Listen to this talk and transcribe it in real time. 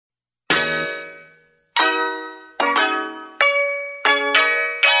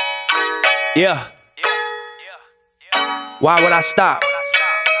Yeah. Why would I stop?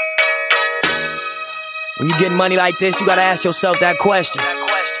 When you get money like this, you gotta ask yourself that question.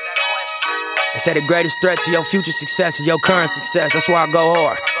 They say the greatest threat to your future success is your current success. That's why I go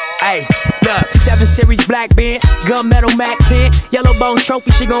hard. Hey, look, 7 Series black Benz, gunmetal Mac 10, yellow bone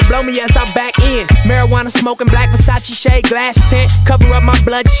trophy, she gon' blow me as I back in. Marijuana smoking, black Versace shade, glass tint, cover up my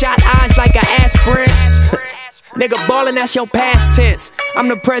bloodshot eyes like an aspirin. Nigga ballin', that's your past tense. I'm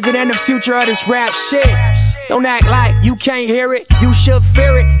the president and future of this rap shit. Don't act like you can't hear it, you should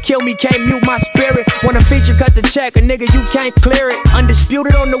fear it. Kill me, can't mute my spirit. Want a feature, cut the check, a nigga, you can't clear it.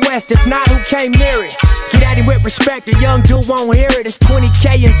 Undisputed on the west, if not, who came near it? Get at him with respect, a young dude won't hear it. It's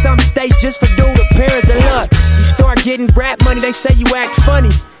 20K in some states just for dude appearance. And look, you start getting rap money, they say you act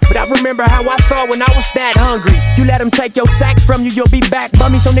funny. But I remember how I thought when I was that hungry. You let them take your sack from you, you'll be back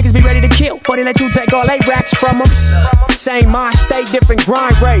bummy. So niggas be ready to kill, but they let you take all they racks from them. Same mind state, different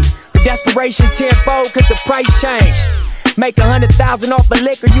grind rate. The desperation tenfold, cause the price changed. Make 100,000 off of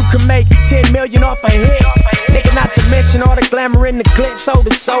liquor, you can make 10 million off a hit. Nigga, not to mention all the glamour in the glitz. Sold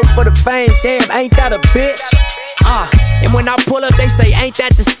the soul for the fame, damn, ain't that a bitch? And when I pull up, they say, ain't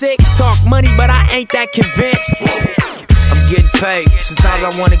that the 6? Talk money, but I ain't that convinced. I'm getting paid, sometimes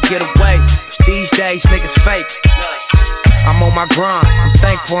I wanna get away. These days, niggas fake. I'm on my grind, I'm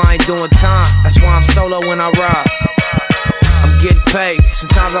thankful I ain't doing time. That's why I'm solo when I ride. I'm getting paid,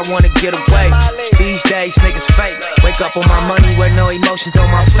 sometimes I wanna get away. These days, niggas fake. Wake up on my money, wear no emotions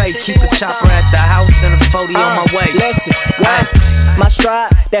on my face. Keep a chopper at the house and a 40 on my waist. Listen, my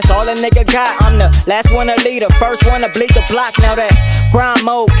stride, that's all a nigga got. I'm the last one to lead, the first one to bleed the block. Now that's grind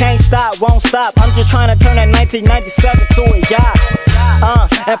mode, can't stop, won't stop. I'm just trying to turn that 1997 to a yacht.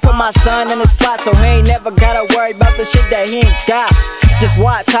 And put my son in the spot so he ain't never gotta worry about the shit that he ain't got. Just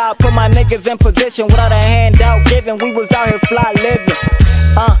watch how I put my niggas in position without a handout giving. We was out here fly living.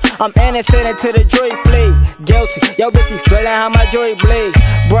 I'm innocent until the jury plead guilty. Yo, bitch, you feelin' how my jury bleed?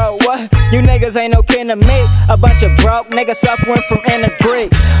 Bro, what? You niggas ain't no kin to me. A bunch of broke niggas suffering from inner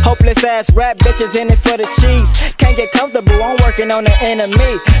greed. Hopeless ass rap bitches in it for the cheese. Can't get comfortable, I'm working on the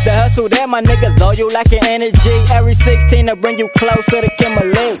enemy. The hustle that my niggas loyal like an energy. Every 16 to bring you closer to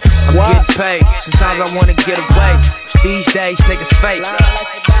Malik. I'm getting paid, sometimes I wanna get away. These days, niggas fake.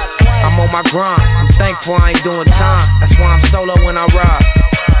 I'm on my grind, I'm thankful I ain't doing time. That's why I'm solo when I ride.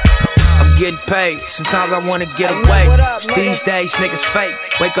 I'm getting paid, sometimes I wanna get away. These days, niggas fake.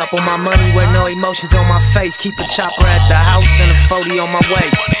 Wake up on my money, wear no emotions on my face. Keep a chopper at the house and a 40 on my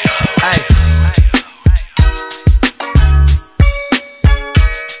waist. Ay.